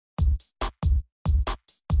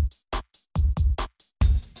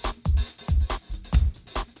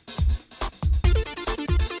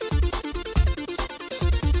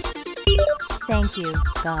Thank you,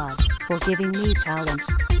 God, for giving me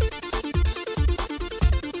talents.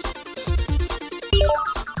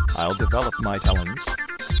 I'll develop my talents.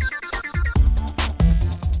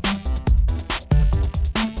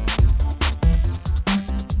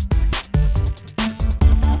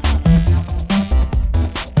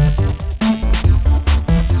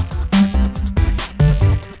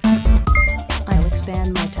 I'll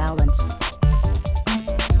expand my talents.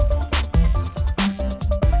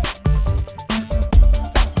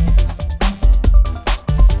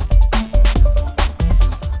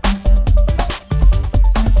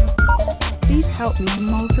 Please help me to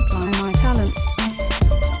multiply my talents.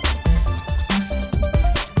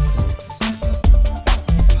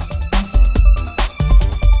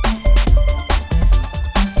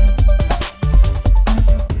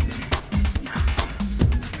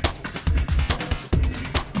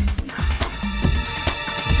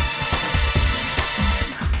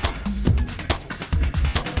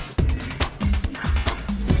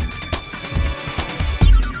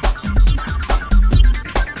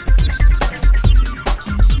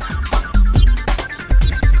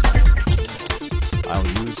 I'll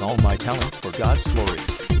use all my talent for God's glory.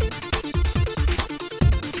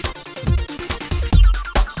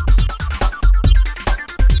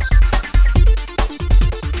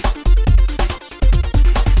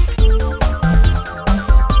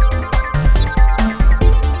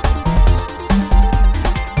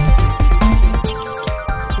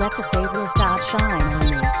 Let the favor of God shine on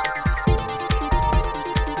me.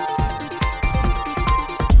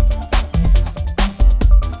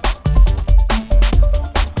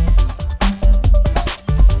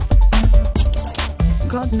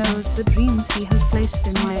 God knows the dreams He has placed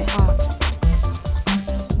in my heart.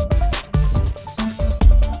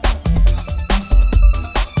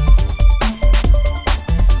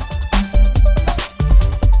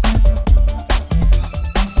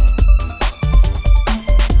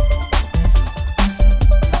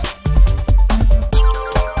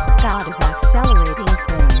 God is accelerating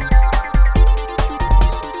things.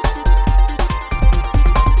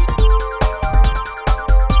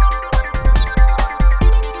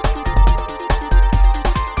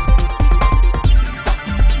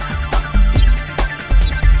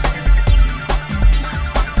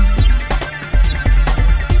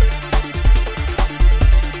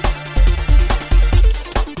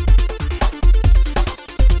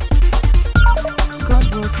 God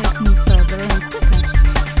will take me further and quicker.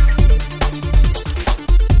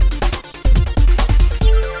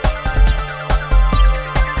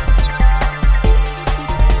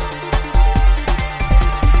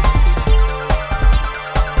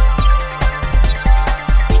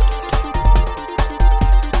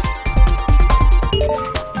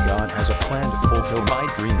 God has a plan to fulfill my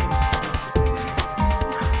dreams.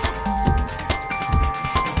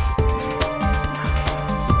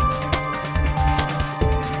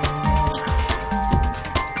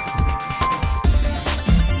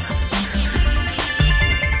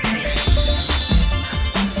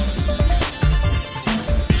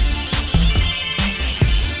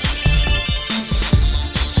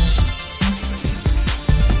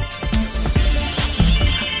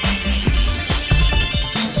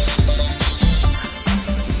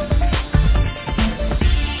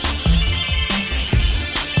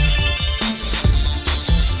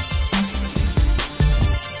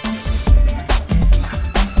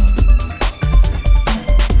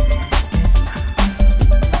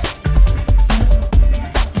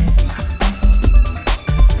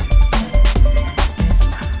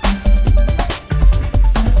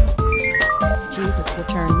 Jesus will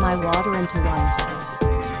turn my water into wine.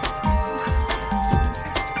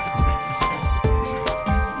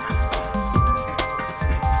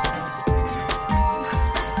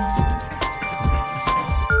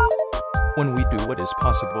 When we do what is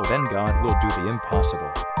possible, then God will do the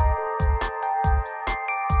impossible.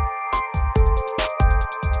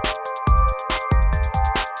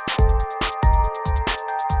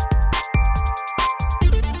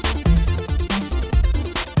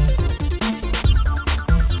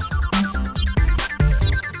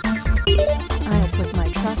 I'll put my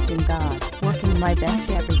trust in God, working my best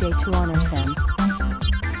every day to honor Him.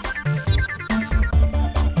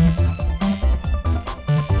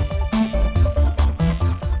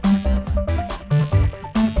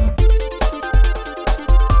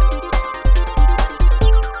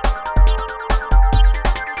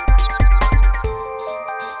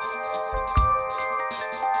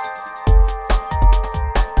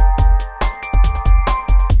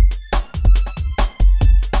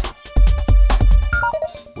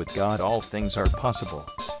 With God, all things are possible.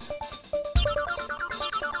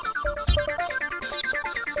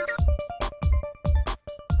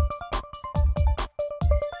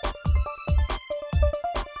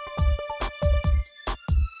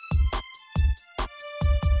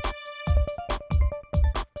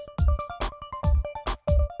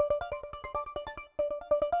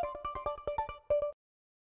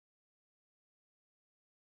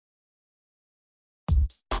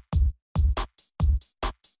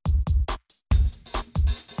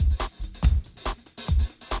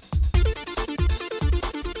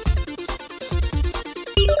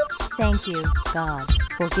 Thank you, God,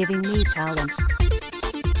 for giving me talents.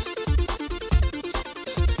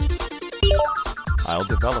 I'll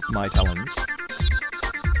develop my talents.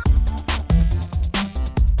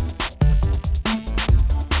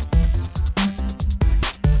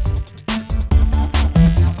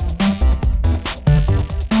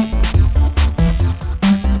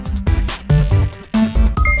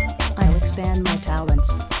 I'll expand my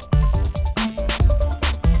talents.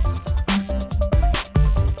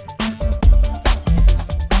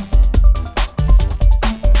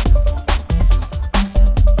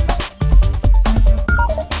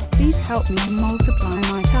 Please help me to multiply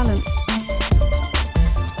my talents.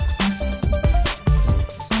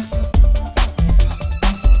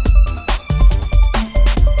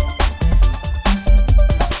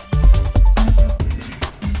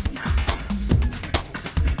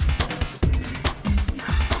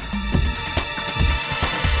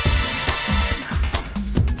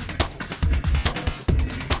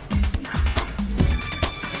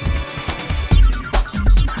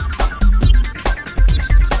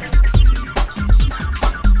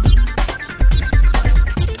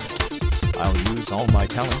 I'll use all my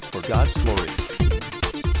talent for God's glory.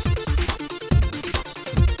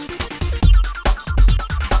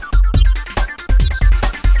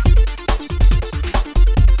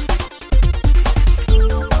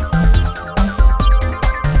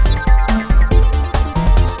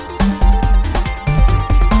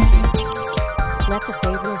 Let the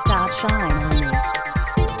favor of God shine on me.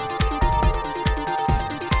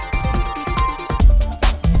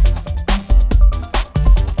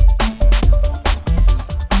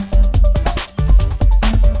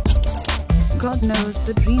 God knows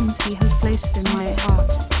the dreams He has placed in my heart.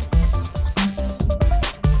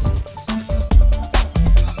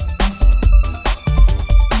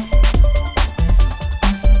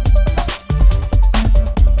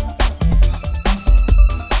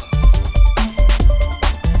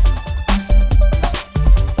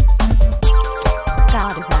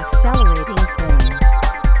 God is accelerating things.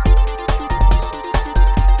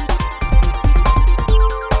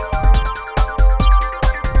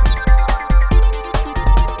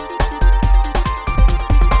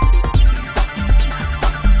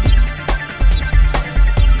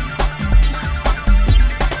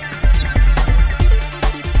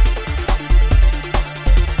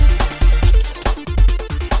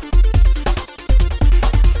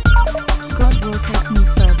 God will take me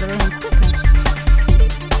further and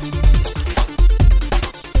quicker.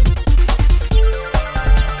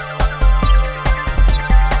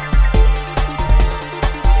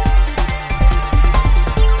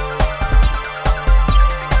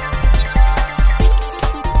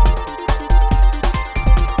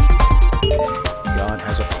 God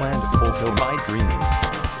has a plan to fulfill my dreams.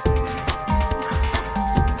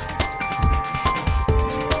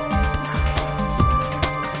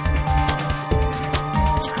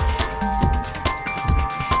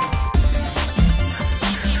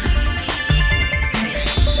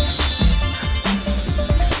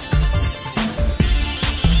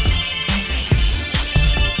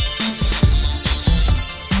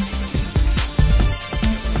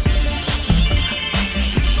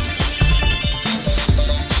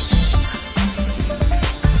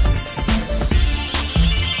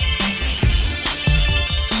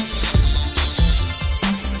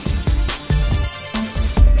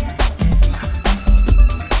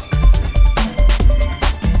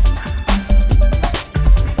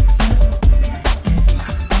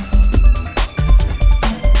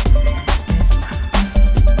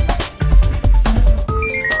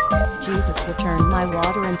 Jesus will turn my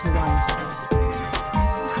water into wine.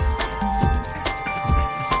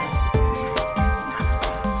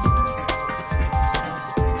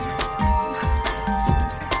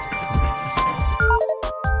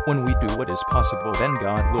 When we do what is possible, then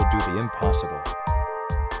God will do the impossible.